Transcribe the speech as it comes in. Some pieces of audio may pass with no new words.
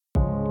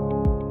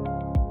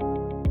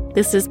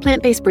This is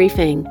Plant-Based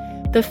Briefing,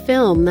 the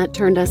film that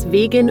turned us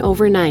vegan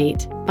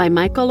overnight, by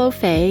Michael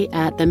O'Fay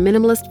at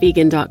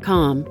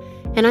theminimalistvegan.com.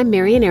 And I'm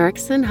Marian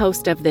Erickson,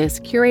 host of this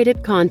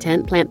curated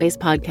content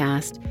plant-based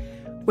podcast,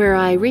 where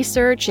I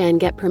research and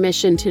get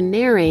permission to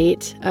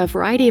narrate a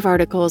variety of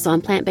articles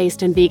on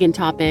plant-based and vegan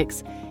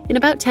topics in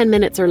about 10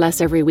 minutes or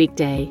less every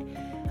weekday.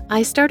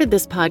 I started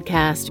this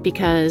podcast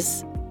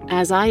because,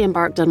 as I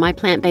embarked on my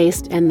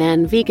plant-based and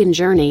then vegan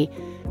journey,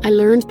 I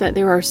learned that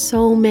there are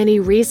so many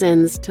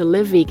reasons to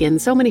live vegan,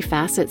 so many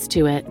facets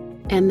to it,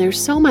 and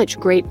there's so much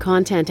great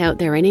content out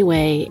there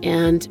anyway,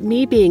 and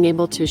me being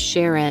able to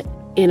share it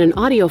in an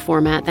audio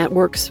format that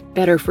works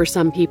better for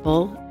some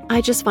people,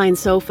 I just find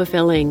so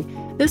fulfilling.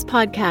 This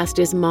podcast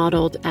is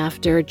modeled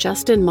after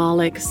Justin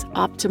Malik-'s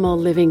Optimal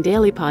Living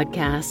Daily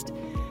podcast,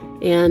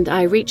 and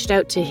I reached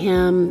out to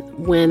him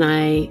when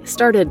I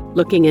started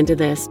looking into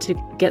this to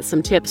get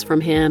some tips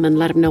from him and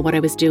let him know what I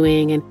was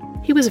doing. And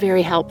he was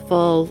very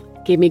helpful,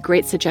 gave me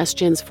great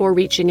suggestions for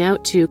reaching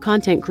out to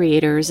content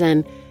creators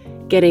and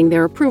getting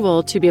their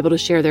approval to be able to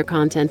share their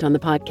content on the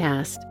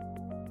podcast.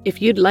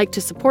 If you'd like to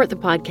support the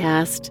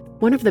podcast,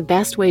 one of the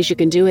best ways you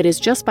can do it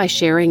is just by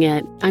sharing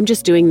it. I'm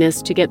just doing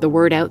this to get the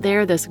word out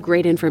there, this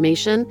great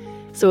information.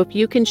 So if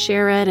you can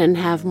share it and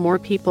have more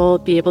people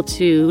be able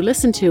to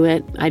listen to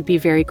it, I'd be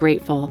very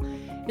grateful.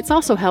 It's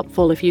also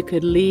helpful if you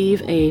could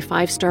leave a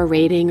 5-star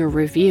rating or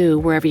review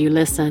wherever you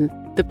listen.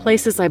 The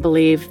places, I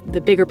believe,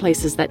 the bigger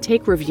places that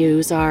take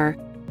reviews are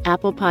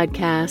Apple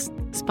Podcasts,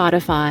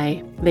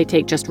 Spotify, they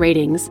take just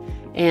ratings,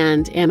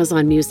 and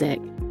Amazon Music.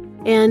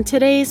 And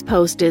today's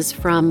post is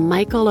from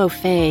Michael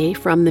O'Fay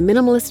from The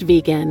Minimalist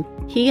Vegan.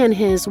 He and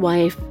his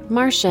wife,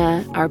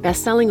 Marcia, are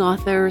best-selling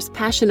authors,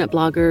 passionate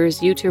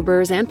bloggers,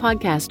 YouTubers, and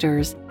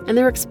podcasters, and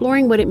they're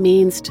exploring what it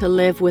means to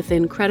live with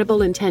incredible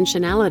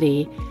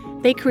intentionality.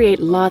 They create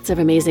lots of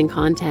amazing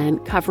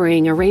content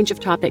covering a range of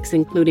topics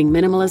including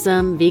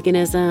minimalism,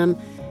 veganism,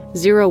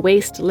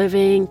 zero-waste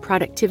living,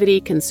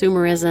 productivity,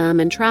 consumerism,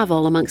 and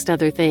travel, amongst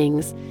other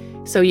things.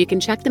 So you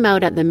can check them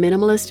out at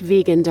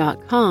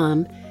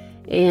theminimalistvegan.com.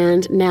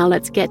 And now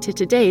let's get to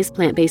today's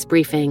plant-based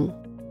briefing.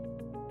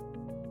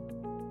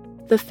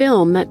 The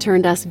film that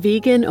turned us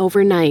vegan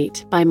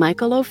overnight, by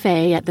Michael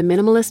O'Fay at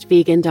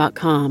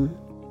theminimalistvegan.com.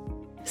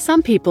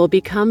 Some people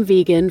become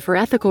vegan for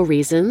ethical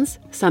reasons,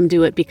 some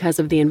do it because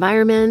of the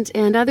environment,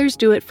 and others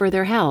do it for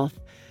their health.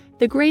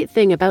 The great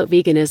thing about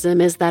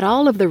veganism is that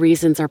all of the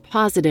reasons are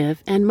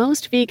positive, and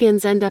most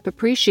vegans end up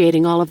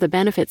appreciating all of the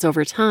benefits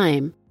over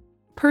time.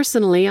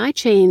 Personally, I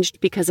changed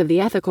because of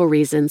the ethical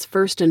reasons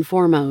first and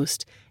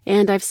foremost,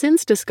 and I've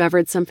since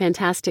discovered some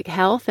fantastic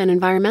health and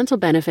environmental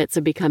benefits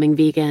of becoming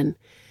vegan.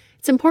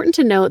 It's important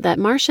to note that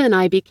Marcia and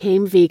I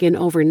became vegan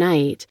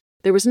overnight.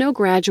 There was no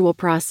gradual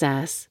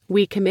process.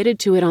 We committed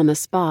to it on the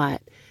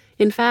spot.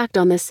 In fact,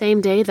 on the same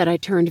day that I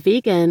turned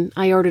vegan,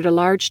 I ordered a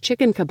large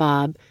chicken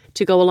kebab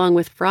to go along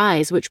with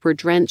fries, which were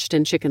drenched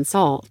in chicken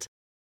salt.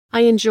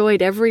 I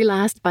enjoyed every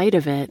last bite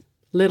of it.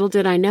 Little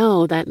did I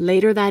know that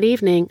later that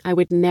evening, I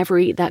would never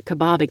eat that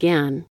kebab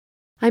again.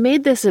 I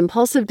made this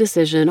impulsive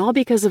decision all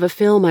because of a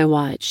film I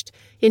watched.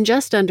 In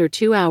just under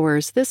 2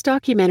 hours, this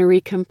documentary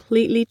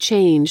completely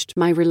changed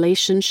my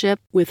relationship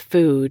with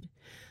food.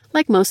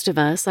 Like most of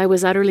us, I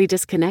was utterly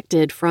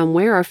disconnected from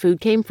where our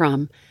food came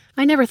from.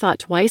 I never thought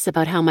twice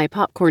about how my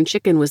popcorn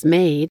chicken was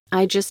made.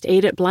 I just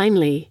ate it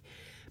blindly.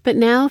 But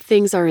now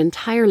things are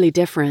entirely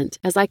different,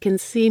 as I can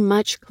see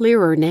much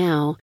clearer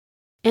now.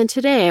 And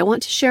today I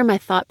want to share my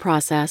thought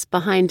process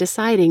behind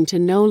deciding to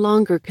no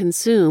longer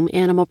consume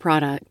animal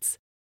products.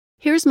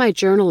 Here's my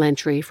journal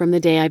entry from the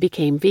day I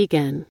became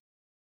vegan.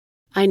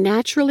 I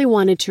naturally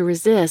wanted to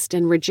resist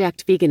and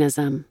reject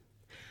veganism.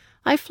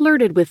 I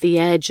flirted with the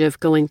edge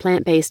of going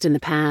plant-based in the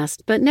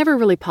past, but never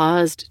really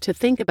paused to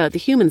think about the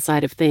human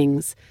side of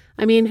things.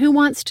 I mean, who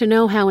wants to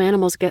know how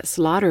animals get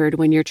slaughtered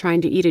when you're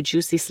trying to eat a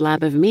juicy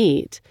slab of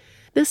meat?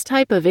 This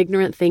type of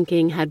ignorant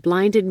thinking had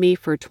blinded me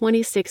for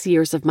 26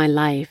 years of my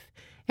life.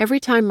 Every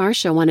time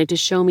Marcia wanted to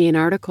show me an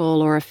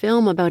article or a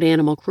film about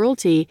animal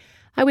cruelty,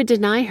 I would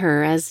deny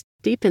her, as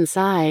deep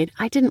inside,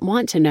 I didn't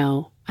want to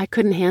know. I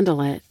couldn't handle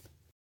it.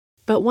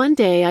 But one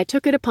day, I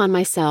took it upon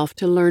myself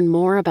to learn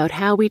more about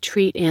how we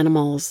treat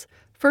animals.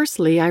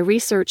 Firstly, I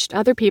researched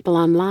other people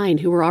online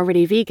who were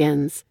already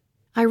vegans.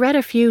 I read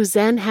a few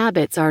Zen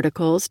Habits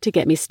articles to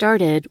get me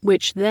started,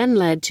 which then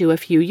led to a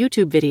few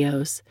YouTube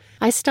videos.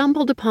 I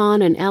stumbled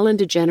upon an Ellen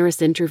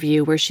DeGeneres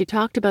interview where she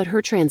talked about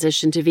her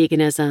transition to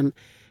veganism.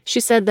 She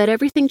said that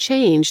everything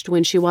changed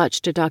when she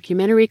watched a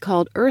documentary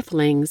called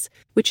Earthlings,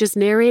 which is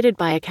narrated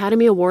by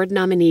Academy Award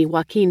nominee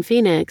Joaquin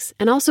Phoenix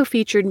and also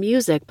featured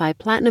music by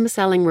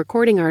platinum-selling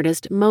recording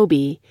artist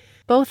Moby.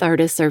 Both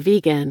artists are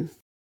vegan.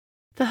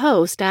 The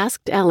host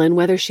asked Ellen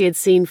whether she had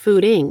seen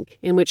Food Inc.,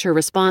 in which her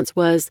response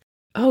was,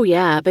 "Oh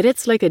yeah, but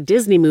it's like a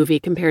Disney movie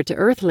compared to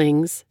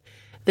Earthlings."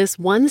 This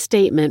one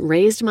statement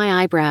raised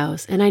my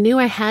eyebrows, and I knew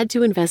I had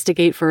to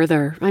investigate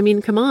further. I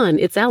mean, come on,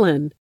 it's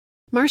Ellen.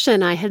 Marcia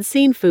and I had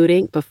seen Food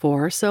Inc.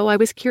 before, so I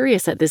was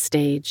curious at this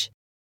stage.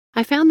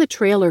 I found the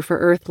trailer for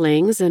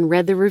Earthlings and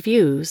read the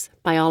reviews.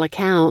 By all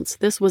accounts,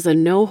 this was a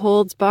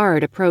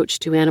no-holds-barred approach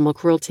to animal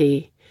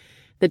cruelty.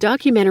 The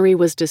documentary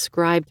was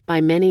described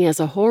by many as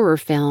a horror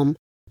film,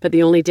 but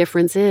the only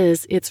difference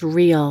is it's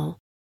real.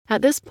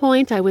 At this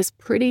point, I was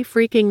pretty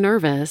freaking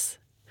nervous.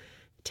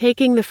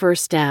 Taking the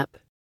first step.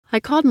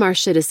 I called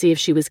Marcia to see if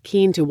she was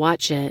keen to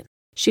watch it.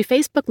 She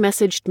Facebook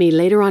messaged me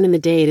later on in the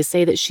day to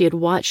say that she had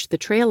watched the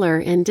trailer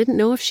and didn't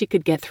know if she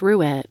could get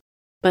through it.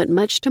 But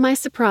much to my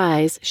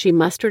surprise, she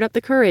mustered up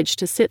the courage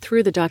to sit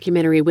through the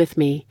documentary with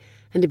me.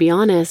 And to be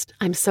honest,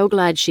 I'm so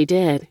glad she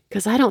did,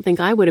 because I don't think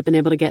I would have been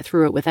able to get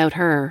through it without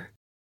her.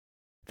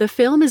 The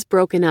film is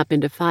broken up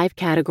into 5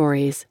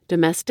 categories: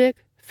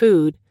 domestic,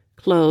 food,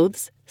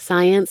 clothes,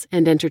 science,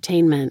 and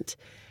entertainment.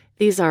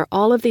 These are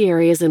all of the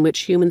areas in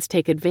which humans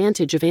take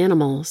advantage of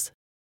animals.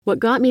 What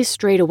got me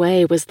straight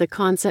away was the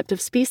concept of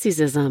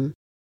speciesism.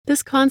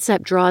 This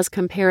concept draws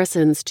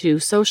comparisons to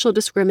social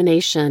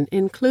discrimination,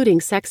 including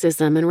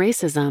sexism and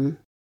racism.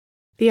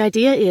 The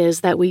idea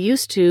is that we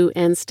used to,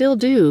 and still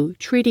do,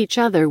 treat each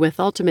other with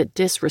ultimate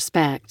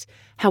disrespect.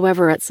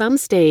 However, at some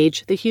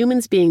stage, the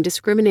humans being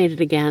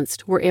discriminated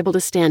against were able to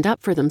stand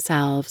up for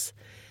themselves.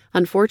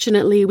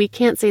 Unfortunately, we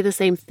can't say the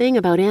same thing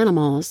about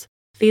animals.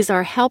 These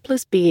are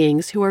helpless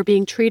beings who are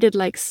being treated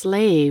like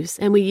slaves,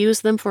 and we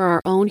use them for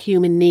our own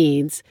human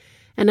needs.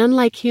 And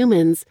unlike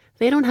humans,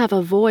 they don't have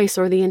a voice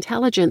or the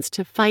intelligence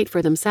to fight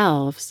for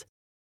themselves.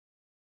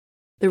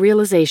 The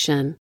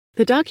realization.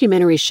 The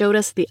documentary showed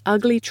us the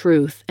ugly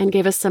truth and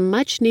gave us some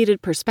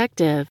much-needed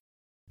perspective.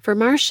 For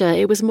Marcia,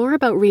 it was more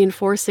about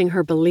reinforcing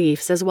her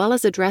beliefs as well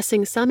as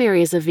addressing some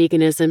areas of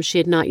veganism she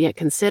had not yet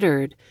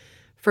considered.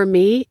 For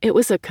me, it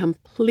was a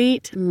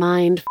complete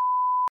mind.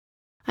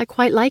 I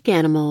quite like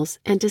animals,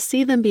 and to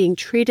see them being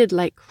treated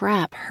like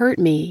crap hurt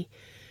me.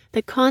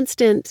 The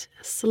constant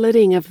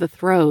slitting of the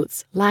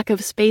throats, lack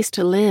of space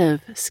to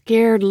live,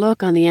 scared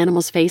look on the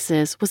animals'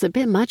 faces was a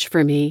bit much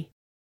for me.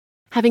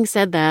 Having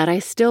said that, I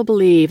still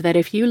believe that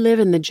if you live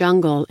in the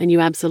jungle and you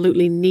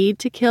absolutely need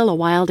to kill a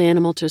wild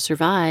animal to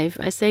survive,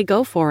 I say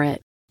go for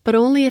it, but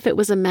only if it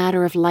was a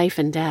matter of life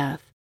and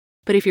death.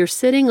 But if you're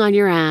sitting on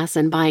your ass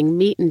and buying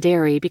meat and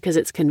dairy because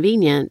it's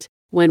convenient,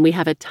 when we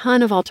have a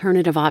ton of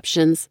alternative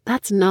options,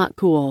 that's not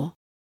cool.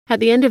 At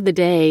the end of the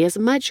day, as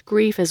much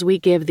grief as we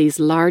give these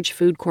large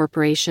food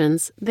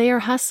corporations, they are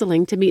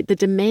hustling to meet the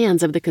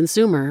demands of the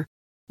consumer,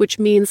 which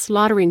means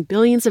slaughtering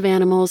billions of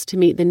animals to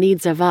meet the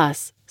needs of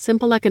us.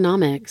 Simple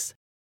economics.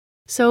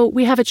 So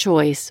we have a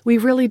choice, we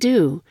really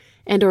do,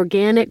 and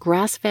organic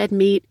grass-fed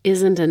meat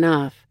isn't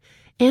enough.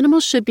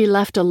 Animals should be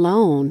left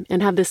alone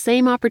and have the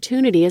same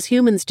opportunity as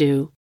humans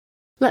do.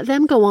 Let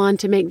them go on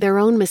to make their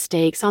own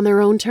mistakes on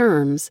their own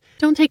terms.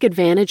 Don't take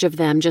advantage of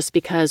them just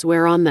because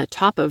we're on the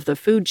top of the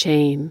food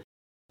chain.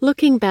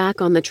 Looking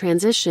back on the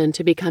transition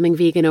to becoming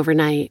vegan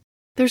overnight,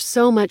 there's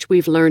so much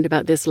we've learned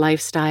about this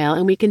lifestyle,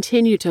 and we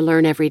continue to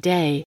learn every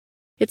day.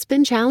 It's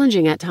been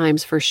challenging at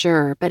times for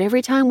sure, but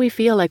every time we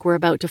feel like we're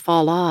about to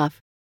fall off,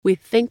 we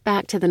think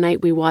back to the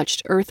night we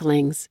watched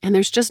Earthlings, and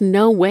there's just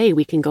no way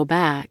we can go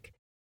back.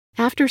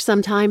 After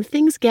some time,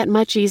 things get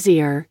much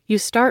easier. You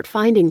start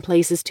finding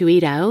places to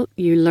eat out,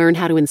 you learn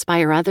how to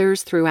inspire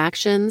others through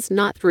actions,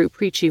 not through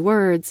preachy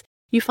words,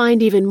 you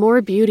find even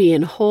more beauty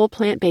in whole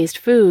plant-based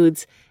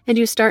foods, and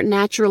you start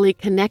naturally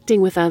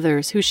connecting with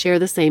others who share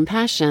the same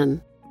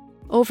passion.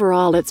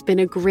 Overall, it's been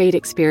a great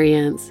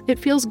experience. It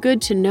feels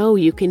good to know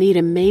you can eat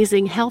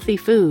amazing, healthy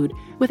food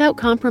without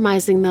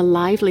compromising the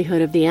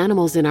livelihood of the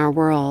animals in our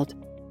world.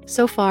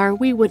 So far,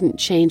 we wouldn't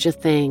change a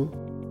thing.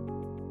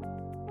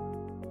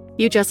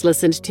 You just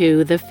listened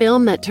to The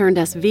Film That Turned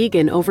Us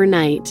Vegan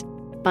Overnight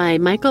by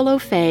Michael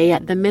O'Fay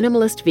at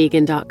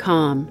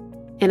theminimalistvegan.com.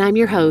 And I'm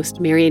your host,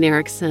 Marian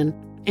Erickson.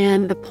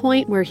 And the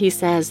point where he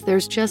says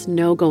there's just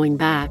no going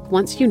back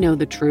once you know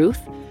the truth,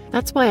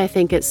 that's why I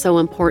think it's so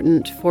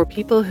important for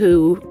people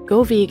who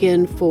go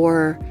vegan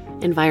for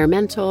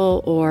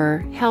environmental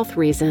or health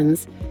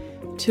reasons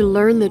to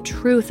learn the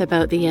truth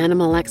about the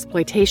animal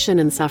exploitation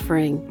and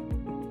suffering.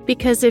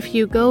 Because if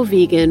you go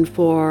vegan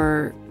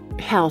for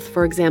health,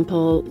 for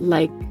example,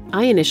 like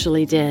I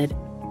initially did,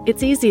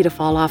 it's easy to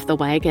fall off the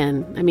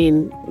wagon. I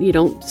mean, you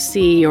don't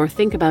see or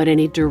think about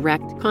any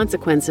direct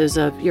consequences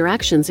of your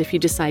actions if you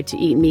decide to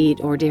eat meat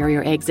or dairy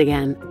or eggs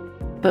again.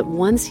 But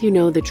once you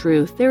know the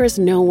truth, there is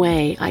no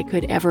way I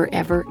could ever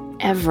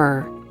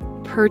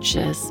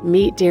purchase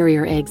meat, dairy,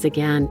 or eggs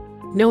again,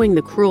 knowing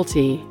the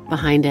cruelty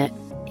behind it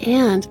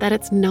and that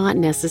it's not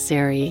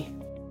necessary.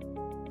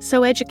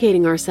 So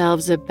educating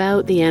ourselves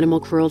about the animal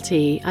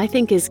cruelty, I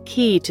think, is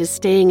key to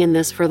staying in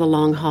this for the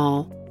long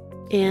haul.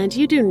 And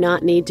you do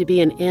not need to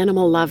be an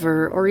animal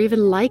lover or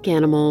even like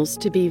animals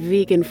to be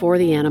vegan for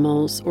the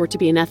animals or to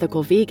be an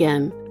ethical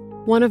vegan.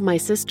 One of my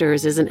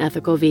sisters is an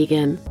ethical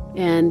vegan,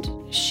 and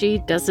she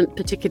doesn't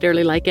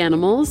particularly like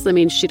animals. I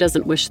mean, she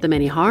doesn't wish them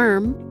any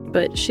harm,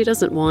 but she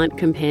doesn't want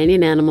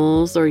companion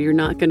animals, or you're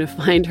not going to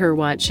find her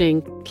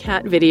watching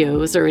cat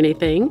videos or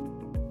anything.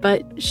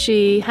 But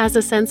she has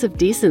a sense of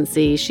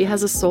decency. She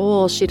has a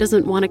soul. She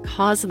doesn't want to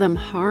cause them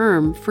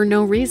harm for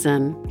no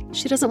reason.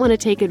 She doesn't want to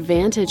take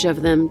advantage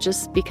of them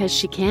just because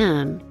she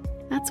can.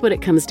 That's what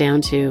it comes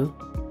down to.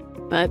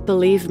 But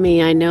believe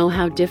me, I know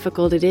how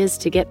difficult it is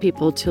to get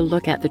people to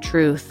look at the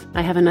truth.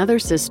 I have another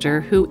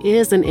sister who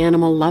is an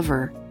animal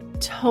lover.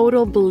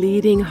 Total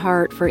bleeding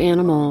heart for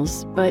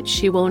animals, but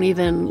she won't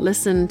even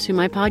listen to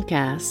my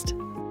podcast.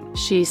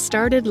 She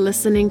started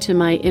listening to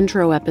my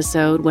intro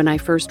episode when I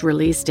first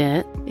released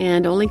it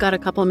and only got a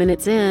couple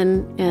minutes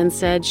in and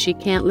said she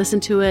can't listen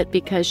to it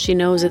because she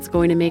knows it's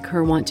going to make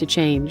her want to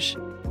change.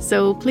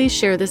 So please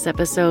share this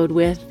episode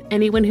with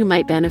anyone who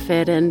might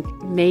benefit, and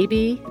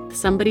maybe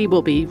somebody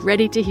will be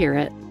ready to hear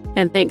it.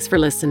 And thanks for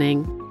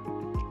listening.